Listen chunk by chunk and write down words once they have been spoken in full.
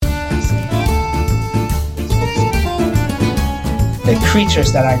the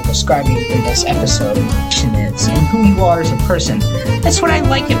creatures that I'm describing in this episode is and who you are as a person. That's what I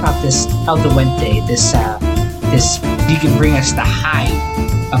like about this El Duende, this you can bring us the high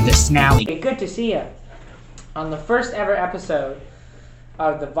of the Snally. Hey, good to see you on the first ever episode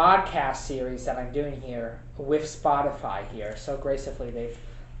of the vodcast series that I'm doing here with Spotify here. So gracefully they've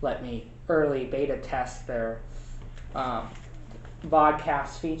let me early beta test their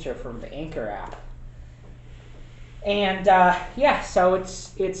vodcast feature from the Anchor app. And so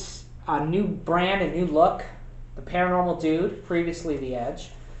it's a new brand, a new look. The Paranormal Dude, previously The Edge.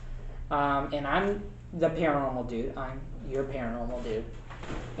 And I'm the Paranormal Dude. I'm your Paranormal Dude.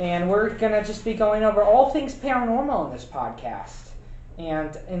 And we're going to just be going over all things paranormal in this podcast.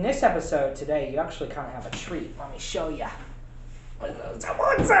 And in this episode today, you actually kind of have a treat. Let me show you. What's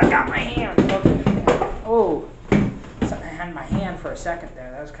I got my hand? Oh, something had my hand for a second there.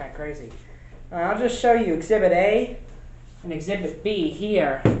 That was kind of crazy. I'll just show you Exhibit A and Exhibit B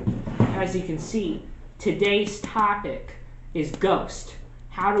here. As you can see, today's topic is ghost.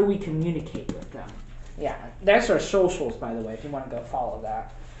 How do we communicate with them? Yeah, that's our socials, by the way, if you want to go follow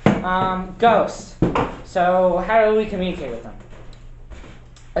that. Ghosts. So how do we communicate with them?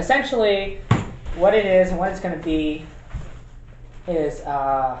 Essentially, what it is and what it's going to be is,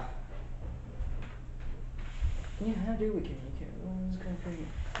 how do we communicate?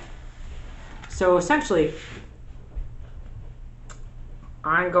 So essentially,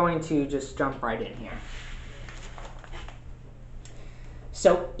 I'm going to just jump right in here.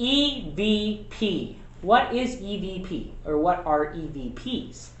 So EVP. What is EVP? Or what are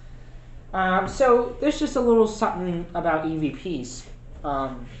EVPs? So there's just a little something about EVPs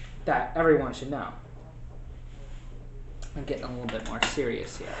that everyone should know. I'm getting a little bit more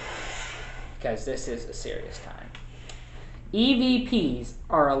serious here because this is a serious time. EVPs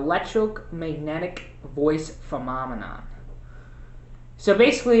are electromagnetic voice phenomenon. So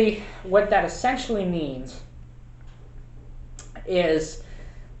basically, what that essentially means is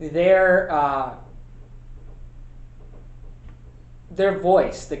their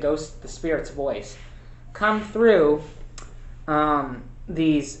voice, the spirit's voice, come through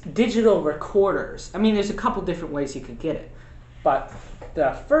these digital recorders. I mean, there's a couple different ways you could get it, but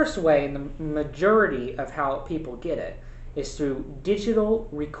the first way, and the majority of how people get it, is through digital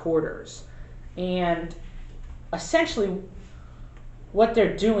recorders. And essentially, what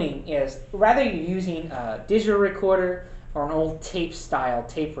they're doing is, rather you're using a digital recorder or an old tape-style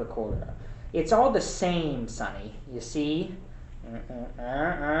tape recorder, it's all the same, Sonny. You see?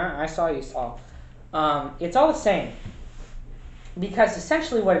 I saw you saw. It's all the same. Because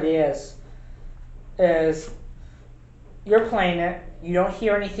essentially what it is you're playing it, you don't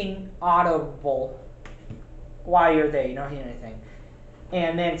hear anything audible while you're there, you don't hear anything.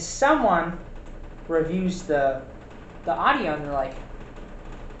 And then someone reviews the audio and they're like,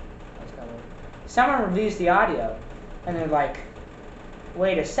 someone reviews the audio and they're like,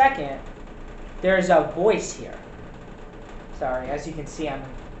 wait a second, there's a voice here. Sorry, as you can see, I'm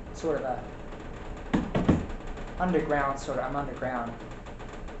sort of underground, I'm underground,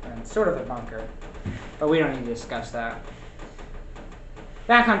 and sort of a bunker, but we don't need to discuss that.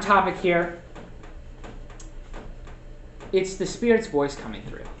 Back on topic here, it's the spirit's voice coming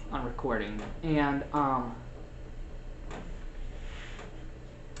through on recording, and I'm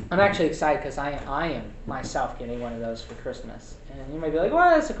actually excited because I am myself getting one of those for Christmas, and you might be like,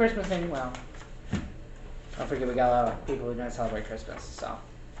 well, it's a Christmas thing. Well, don't forget we got a lot of people who don't celebrate Christmas, so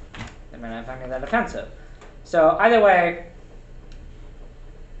they might not find me that offensive. So either way,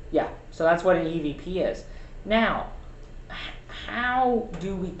 yeah, so that's what an EVP is. Now, how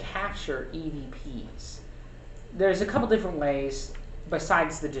do we capture EVPs? There's a couple different ways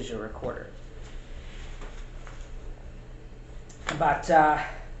besides the digital recorder. But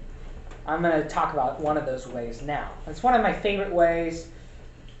I'm going to talk about one of those ways now. It's one of my favorite ways.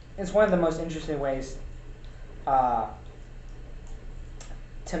 It's one of the most interesting ways.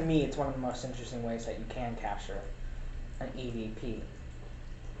 To me, it's one of the most interesting ways that you can capture an EVP.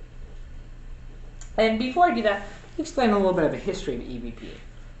 And before I do that, let me explain a little bit of a history of EVP.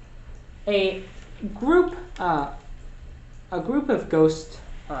 A group of ghost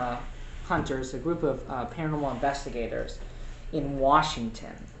hunters, a group of paranormal investigators in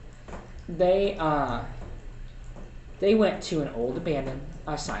Washington, they went to an old abandoned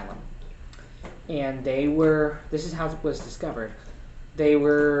asylum, and this is how it was discovered. They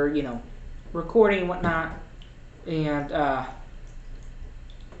were, recording and whatnot, and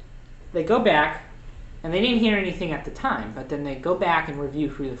they go back, and they didn't hear anything at the time, but then they go back and review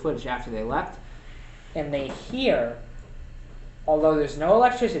through the footage after they left, and they hear, although there's no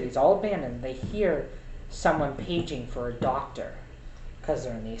electricity, it's all abandoned, they hear someone paging for a doctor. because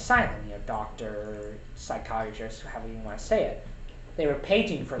they're in the asylum, doctor, psychiatrist, however you want to say it. They were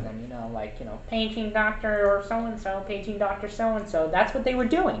paging for them, paging doctor or so-and-so, paging doctor so-and-so. That's what they were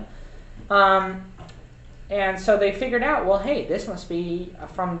doing. And so they figured out, well, hey, this must be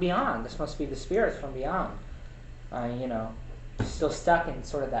from beyond. This must be the spirits from beyond. Still stuck in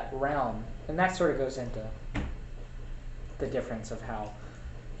sort of that realm. And that sort of goes into the difference of how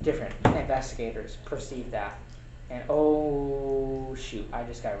different investigators perceive that. And oh, shoot, I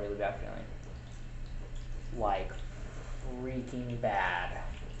just got a really bad feeling. Like, freaking bad.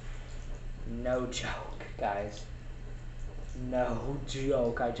 No joke, guys. No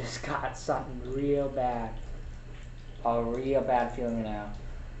joke. I just got something real bad. A real bad feeling now.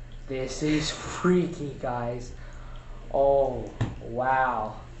 This is freaky, guys. Oh,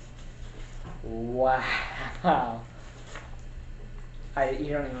 wow. Wow. I don't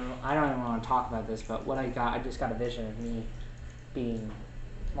even want to talk about this, but what I just got a vision of me being,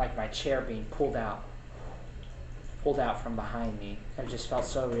 like my chair being pulled out from behind me. It just felt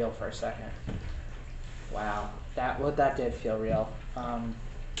so real for a second. Wow, that did feel real.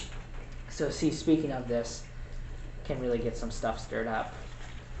 So see, speaking of this, can really get some stuff stirred up.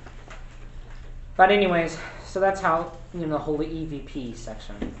 But anyways, so that's how, the whole EVP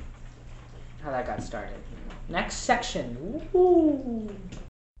section, how that got started. Next section. Woo!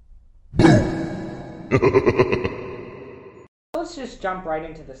 Let's just jump right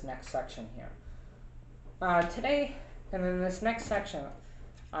into this next section here. Today, and in this next section,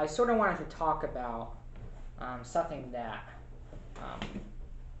 I sort of wanted to talk about something that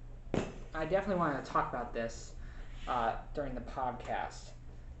I definitely wanted to talk about this during the podcast.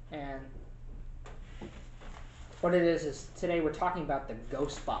 And what it is today we're talking about the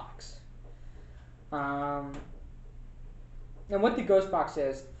Ghost Box. And what the Ghost Box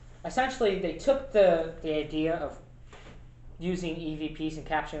is, essentially they took the idea of using EVPs and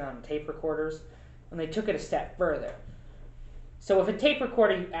capturing on tape recorders, and they took it a step further. So with a tape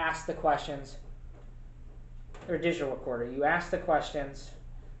recorder, you ask the questions, or digital recorder, you ask the questions,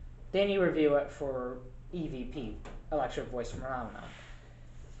 then you review it for EVP, electric voice phenomenon.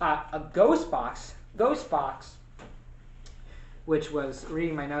 A Ghost Box, which was,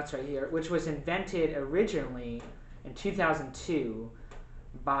 reading my notes right here, which was invented originally in 2002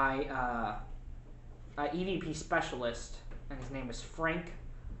 by an EVP specialist, and his name is Frank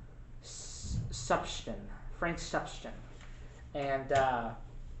Supston. And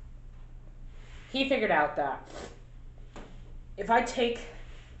he figured out that if I take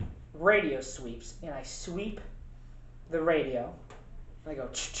radio sweeps and I sweep the radio, I go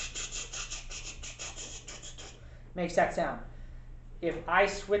makes that sound. If I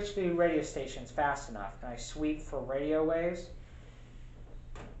switch through radio stations fast enough and I sweep for radio waves,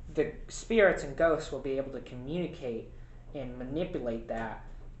 the spirits and ghosts will be able to communicate and manipulate that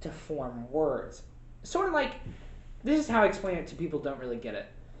to form words. Sort of like, this is how I explain it to people who don't really get it.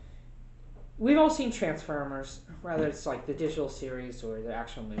 We've all seen Transformers, whether it's like the digital series or the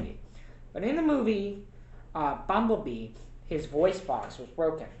actual movie. But in the movie, Bumblebee, his voice box was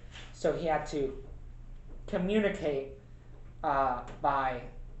broken. So he had to communicate by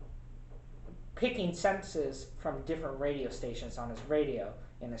picking sentences from different radio stations on his radio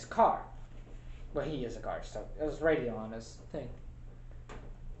in his car. Well, he is a car, so it was radio on his thing.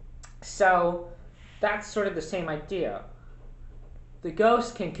 So that's sort of the same idea. The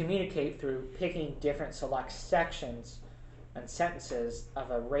ghost can communicate through picking different select sections and sentences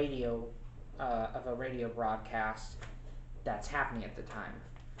of a radio broadcast that's happening at the time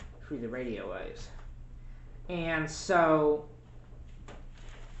through the radio waves. And so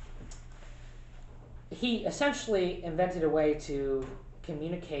he essentially invented a way to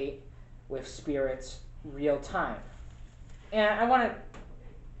communicate with spirits real time. And I want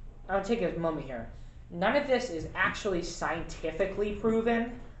to take a moment here. None of this is actually scientifically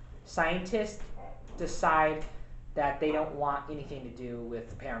proven. Scientists decide that they don't want anything to do with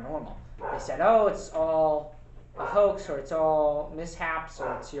the paranormal. They said, oh, it's all a hoax, or it's all mishaps,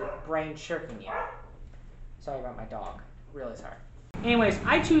 or it's your brain shirking you. Sorry about my dog. Really sorry. Anyways,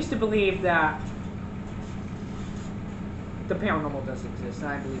 I choose to believe that the paranormal does exist, and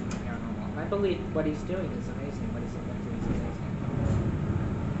I believe in the paranormal. And I believe what he's doing is amazing. What he's inventing is amazing.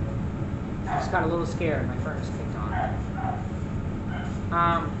 I just got a little scared. My furnace kicked on.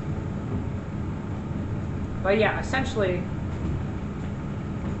 But yeah, essentially,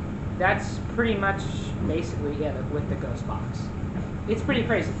 that's pretty much basically it with the Ghost Box. It's pretty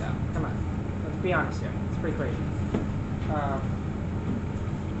crazy, though. Come on. Let's be honest here. It's pretty crazy.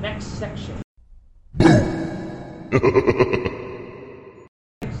 Next section.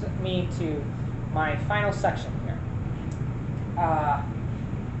 Takes me to my final section here.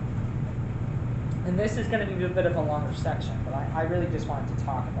 And this is going to be a bit of a longer section, but I really just wanted to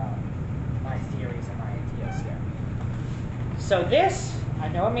talk about my theories and my ideas here. So this, I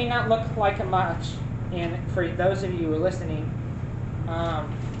know it may not look like a much, and for those of you who are listening,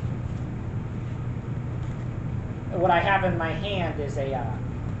 what I have in my hand is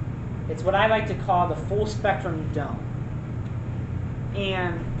it's what I like to call the full spectrum dome.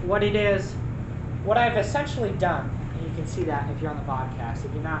 And what it is, what I've essentially done, and you can see that if you're on the podcast.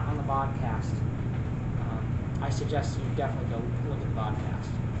 If you're not on the podcast, I suggest you definitely go look at the podcast.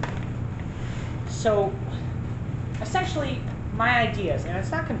 So, essentially, my ideas, and it's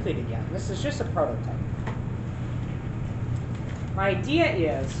not completed yet. This is just a prototype. My idea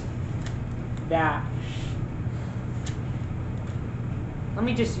is that, let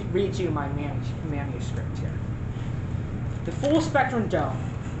me just read you my manuscript here. The full spectrum dome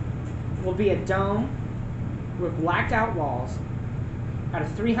will be a dome with blacked out walls at a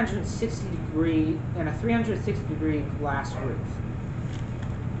 360 degree glass roof.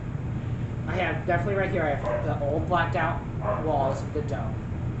 I have definitely right here, I have the old blacked out walls of the dome.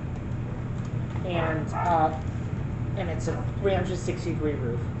 And it's a 360 degree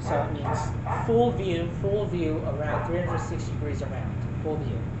roof, so it means full view around 360 degrees around, full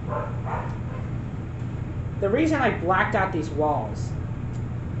view. The reason I blacked out these walls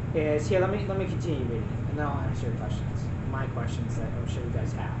is, here, let me continue reading, and then I'll answer your questions, my questions that I'm sure you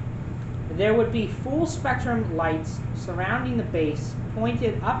guys have. There would be full spectrum lights surrounding the base,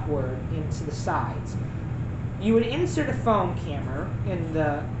 pointed upward into the sides. You would insert a foam camera in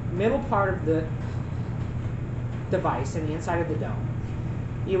the middle part of the device, in the inside of the dome.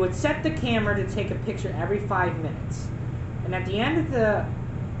 You would set the camera to take a picture every 5 minutes. And at the end of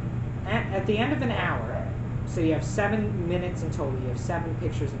an hour, so you have 7 minutes in total, you have 7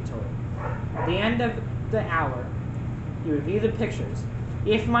 pictures in total. At the end of the hour, you review the pictures.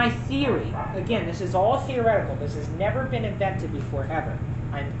 If my theory, again, this is all theoretical, this has never been invented before ever.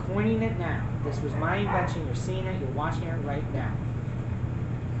 I'm coining it now. This was my invention, you're seeing it, you're watching it right now.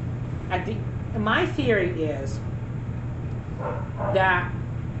 My theory is that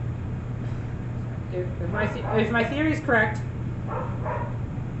if my theory is correct,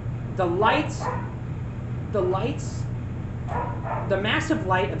 the massive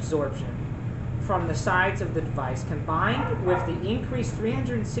light absorption from the sides of the device, combined with the increased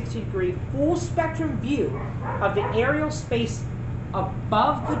 360-degree full spectrum view of the aerial space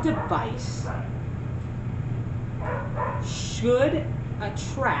above the device, should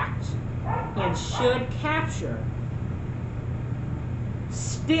attract and should capture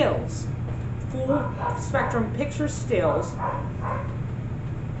stills, full spectrum picture stills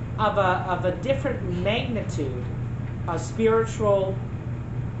of a different magnitude of spiritual,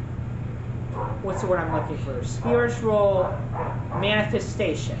 what's the word I'm looking for? Spiritual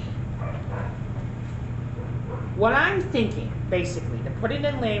manifestation. What I'm thinking, basically, to put it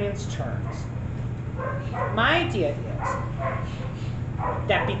in layman's terms, my idea is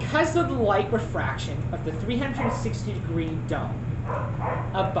that because of the light refraction of the 360-degree dome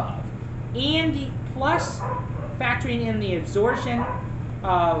above, and plus factoring in the absorption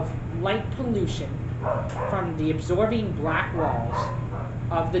of light pollution from the absorbing black walls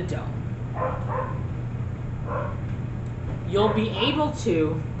of the dome, you'll be able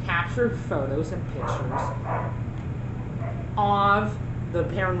to capture photos and pictures of the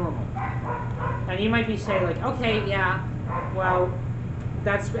paranormal. And you might be saying, like, okay, yeah, well,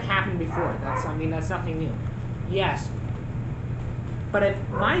 that's happened before. That's nothing new. Yes. But if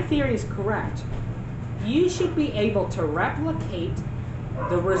my theory is correct, you should be able to replicate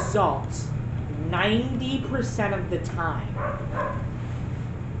the results 90% of the time.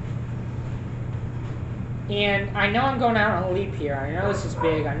 And I know I'm going out on a leap here. I know this is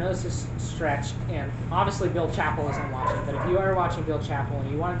big. I know this is stretched. And obviously Bill Chappell isn't watching. But if you are watching Bill Chappell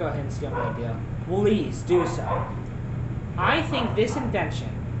and you want to go ahead and steal my idea, please do so. I think this invention,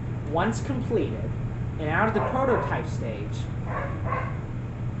 once completed and out of the prototype stage,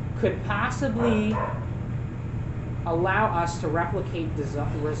 could possibly allow us to replicate the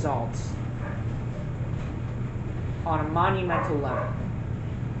results on a monumental level.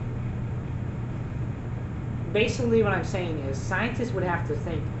 Basically what I'm saying is scientists would have to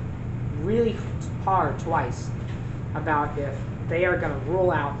think really hard twice about if they are going to rule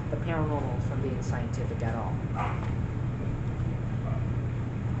out the paranormal from being scientific at all.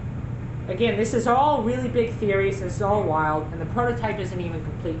 Again, this is all really big theories, this is all wild, and the prototype isn't even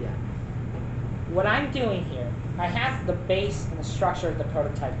complete yet. What I'm doing here, I have the base and the structure of the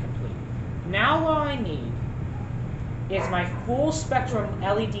prototype complete. Now all I need is my full spectrum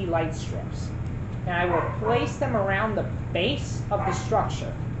LED light strips. and I will place them around the base of the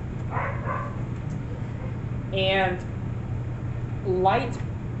structure. And light,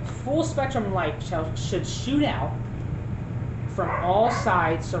 full spectrum light should shoot out from all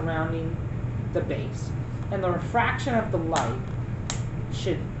sides surrounding the base. And the refraction of the light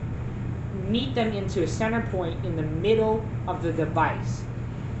should meet them into a center point in the middle of the device.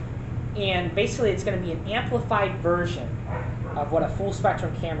 And basically it's going to be an amplified version of what a full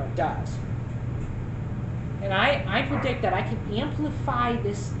spectrum camera does. And I predict that I can amplify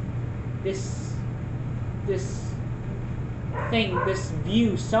this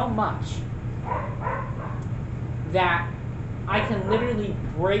view so much that I can literally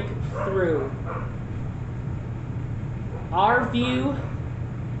break through our view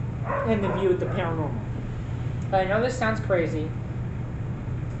and the view of the paranormal. I know this sounds crazy.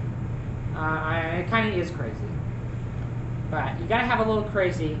 It kind of is crazy. But you gotta have a little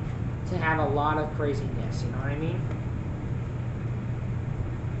crazy to have a lot of craziness, you know what I mean?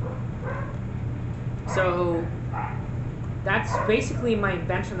 So that's basically my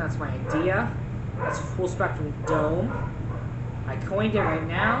invention, that's my idea. That's a full spectrum dome. I coined it right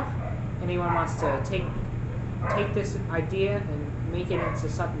now. Anyone wants to take this idea and make it into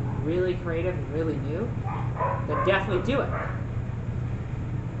something really creative and really new, then definitely do it.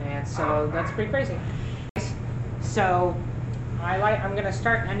 And so that's pretty crazy. So I'm going to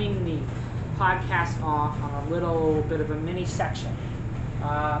start ending the podcast off on a little bit of a mini section.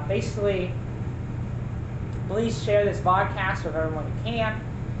 Basically, please share this podcast with everyone you can,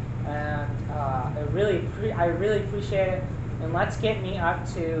 and I really appreciate it. And let's get me up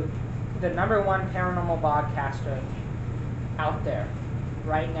to the #1 paranormal podcaster out there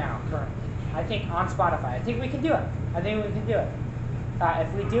right now, currently. I think on Spotify. I think we can do it.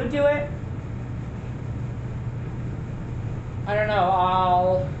 If we do it, I don't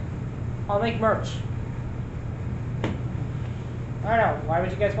know. I'll make merch. I don't know. Why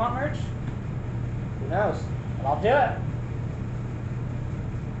would you guys want merch? Who knows? But I'll do it.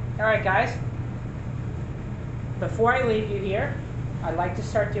 All right, guys. Before I leave you here, I'd like to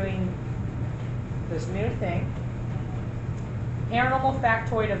start doing this new thing. Paranormal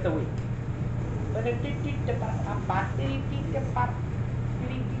factoid of the week.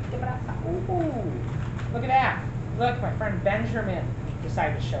 Ooh, look at that. Look, my friend Benjamin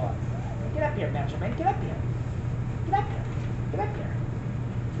decided to show up. Get up here, Benjamin. Get up here. Get up here. Get up here.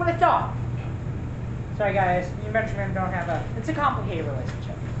 That's what I thought. Sorry, guys. Me and Benjamin don't have it's a complicated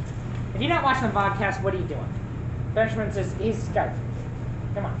relationship. If you're not watching the podcast, what are you doing? Benjamin's he's scouting.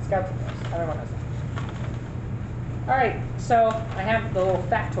 Come on, scouting this. Everyone knows that. Alright, so I have the little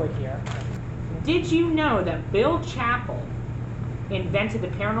factoid here. Did you know that Bill Chappell invented the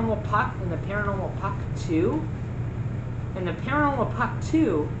Paranormal Puck and the Paranormal Puck 2? And the Paranormal Puck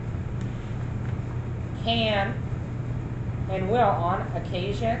 2 can and will, on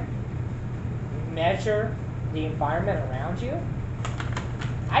occasion, measure the environment around you?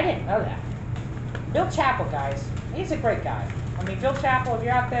 I didn't know that. Bill Chappell, guys, he's a great guy. I mean, Bill Chappell, if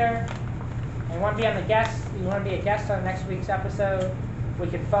you're out there and you want to be a guest on next week's episode, we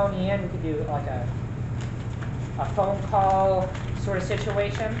can phone you in. We can do like a phone call sort of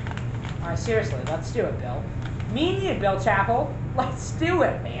situation. All right, seriously, let's do it, Bill. Me and you, Bill Chappell, let's do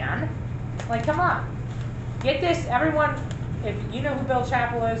it, man. Like, come on. Get this, everyone, if you know who Bill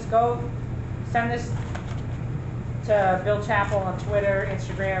Chappell is, go send this to Bill Chappell on Twitter,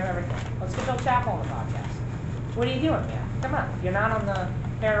 Instagram, everything. Let's get Bill Chappell on the podcast. What are you doing, man? Come on. You're not on the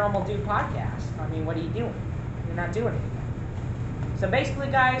Paranormal Dude podcast. I mean, what are you doing? You're not doing anything. So basically,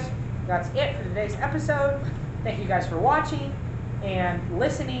 guys, that's it for today's episode. Thank you guys for watching and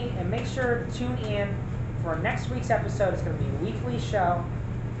listening, and make sure to tune in for next week's episode. It's going to be a weekly show.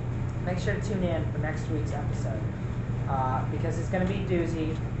 Make sure to tune in for next week's episode because it's going to be a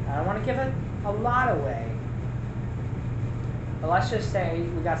doozy. I don't want to give it a lot away, but let's just say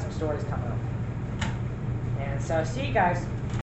we got some stories coming up. And so, see you guys.